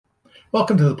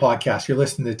Welcome to the podcast. You're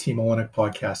listening to the Team Olenek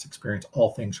podcast, Experience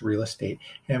All Things Real Estate.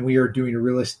 And we are doing a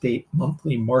real estate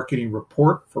monthly marketing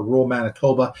report for rural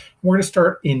Manitoba. We're going to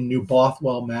start in New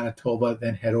Bothwell, Manitoba,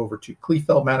 then head over to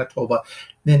Kleefeld, Manitoba,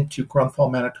 then to Grunthal,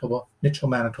 Manitoba, Mitchell,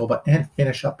 Manitoba, and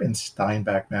finish up in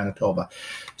Steinbach, Manitoba.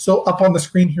 So up on the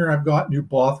screen here, I've got New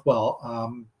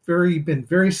Bothwell. Been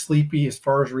very sleepy as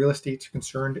far as real estate is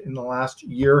concerned in the last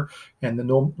year, and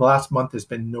the last month has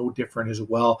been no different as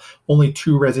well. Only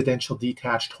 2 residential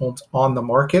detached homes on the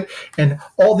market, and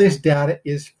all this data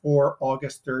is for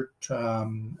August 3rd,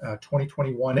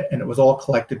 2021, and it was all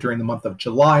collected during the month of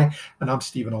July. And I'm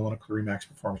Stephen Olenek with Remax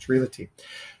Performance Realty.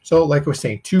 So like I was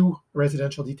saying, 2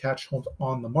 residential detached homes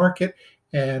on the market,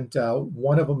 and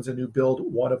one of them is a new build,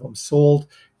 one of them sold,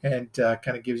 and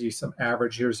kind of gives you some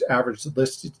average. Here's average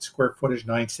listed square footage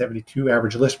 972,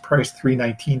 average list price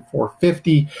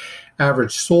 319,450,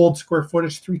 average sold square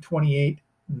footage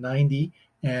 328,90,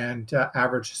 and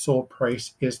average sold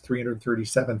price is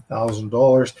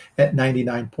 $337,000 at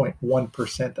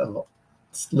 99.1% of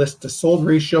list to sold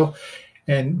ratio,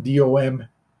 and DOM,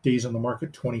 days on the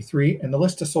market, 23, and the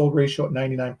list to sold ratio at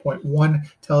 99.1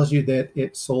 tells you that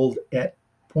it sold at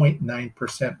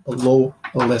 0.9% below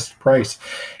the list price.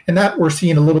 And that we're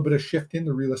seeing a little bit of shift in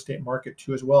the real estate market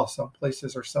too as well. Some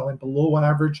places are selling below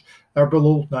average, or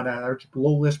below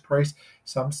list price,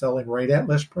 some selling right at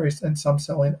list price, and some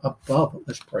selling above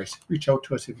list price. Reach out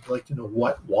to us if you'd like to know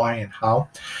what, why, and how.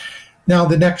 Now,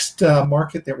 the next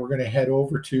market that we're going to head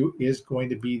over to is going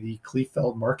to be the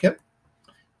Kleefeld market.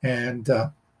 And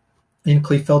in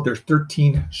Kleefeld, there's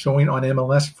 13 showing on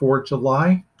MLS for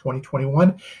July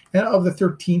 2021, and of the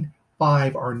 13,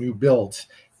 5 are new builds.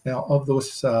 Now, of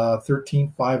those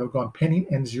 13, 5 have gone pending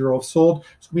and 0 have sold.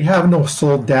 So we have no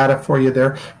sold data for you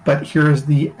there, but here's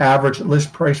the average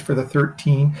list price for the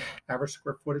 13. Average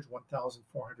square footage,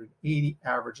 1,480.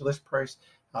 Average list price,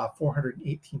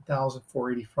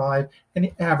 418,485. And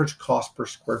the average cost per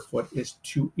square foot is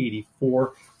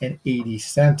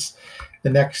 $284.80. The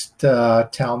next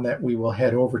town that we will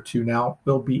head over to now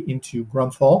will be into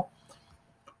Grunthal.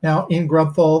 Now, in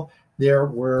Grunthal, there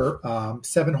were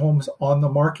 7 homes on the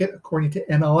market, according to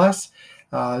MLS.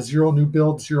 0 new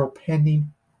builds, 0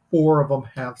 pending. 4 of them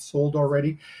have sold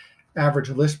already.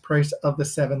 Average list price of the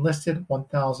 7 listed,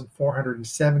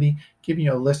 $1,470, giving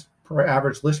you a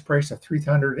average list price of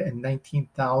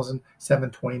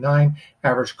 $319,729.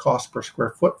 Average cost per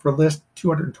square foot for list,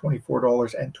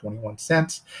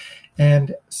 $224.21.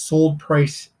 And sold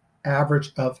price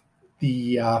average of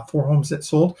the 4 homes that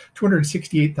sold,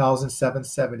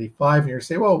 $268,775. And you're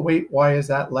saying, well, wait, why is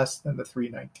that less than the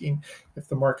 $319 if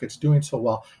the market's doing so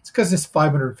well? It's because this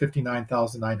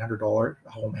 $559,900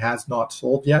 home has not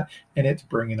sold yet, and it's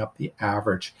bringing up the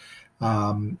average.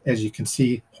 As you can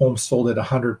see, homes sold at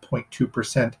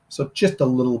 100.2%, so just a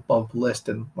little above list.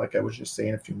 And like I was just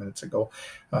saying a few minutes ago,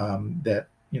 that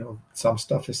some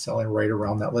stuff is selling right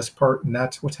around that list part, and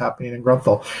that's what's happening in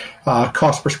Grunthal.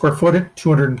 Cost per square foot,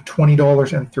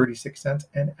 $220.36,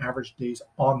 and average days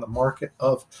on the market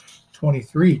of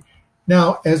 23.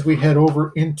 Now, as we head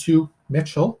over into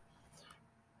Mitchell,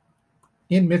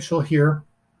 in Mitchell here,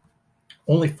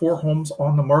 only 4 homes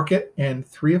on the market, and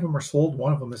 3 of them are sold.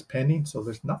 1 of them is pending, so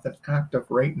there's nothing active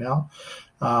right now.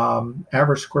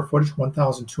 Average square footage,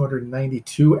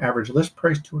 1,292. Average list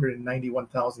price,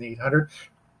 $291,800.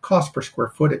 Cost per square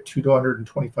foot at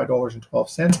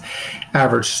 $225.12.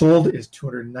 Average sold is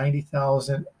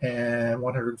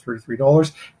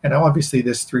 $290,133. And now obviously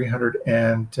this 300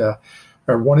 and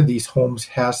one of these homes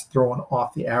has thrown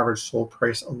off the average sold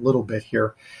price a little bit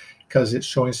here, because it's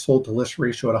showing sold to list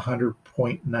ratio at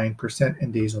 100.9%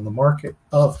 and days on the market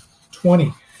of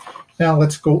 20. Now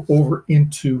let's go over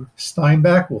into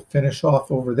Steinbach. We'll finish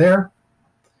off over there.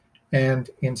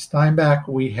 And in Steinbach,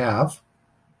 we have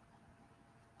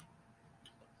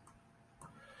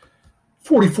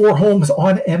 44 homes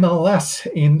on MLS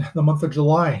in the month of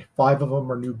July. 5 of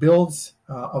them are new builds.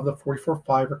 Of the 44,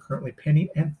 5 are currently pending,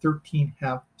 and 13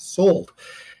 have sold.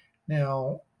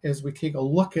 Now, as we take a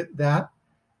look at that,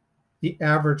 the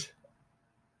average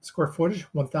square footage,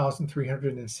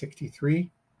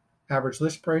 1,363. Average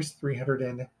list price,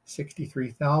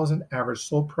 $363,000. Average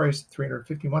sold price,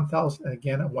 $351,000. And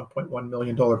again, a $1.1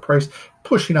 million price,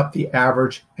 pushing up the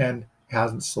average and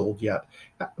hasn't sold yet.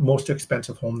 Most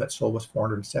expensive home that sold was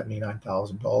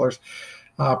 $479,000.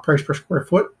 Price per square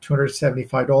foot,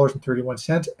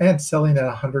 $275.31, and selling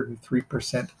at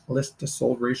 103% list to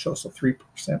sold ratio, so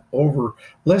 3% over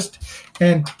list.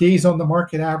 And days on the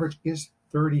market average is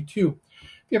 32.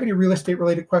 you have any real estate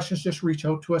related questions, just reach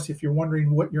out to us. If you're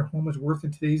wondering what your home is worth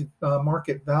in today's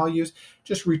market values,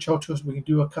 just reach out to us. We can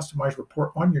do a customized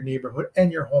report on your neighborhood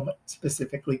and your home,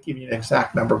 specifically giving you an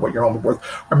exact number of what your home is worth.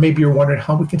 Or maybe you're wondering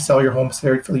how we can sell your home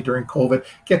safely during COVID,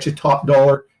 get you top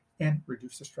dollar, and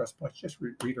reduce the stress points. Just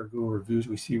read our Google reviews.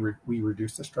 We see we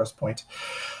reduce the stress points.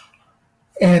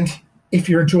 And if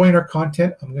you're enjoying our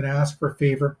content, I'm going to ask for a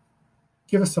favor.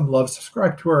 Give us some love.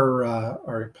 Subscribe to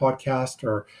our podcast,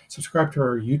 or subscribe to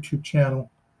our YouTube channel.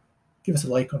 Give us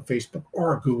a like on Facebook,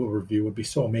 or a Google review would be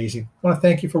so amazing. I want to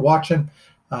thank you for watching.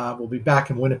 We'll be back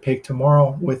in Winnipeg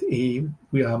tomorrow with a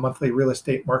monthly real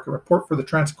estate market report for the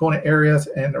Transcona areas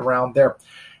and around there.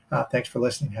 Thanks for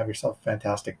listening. Have yourself a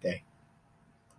fantastic day.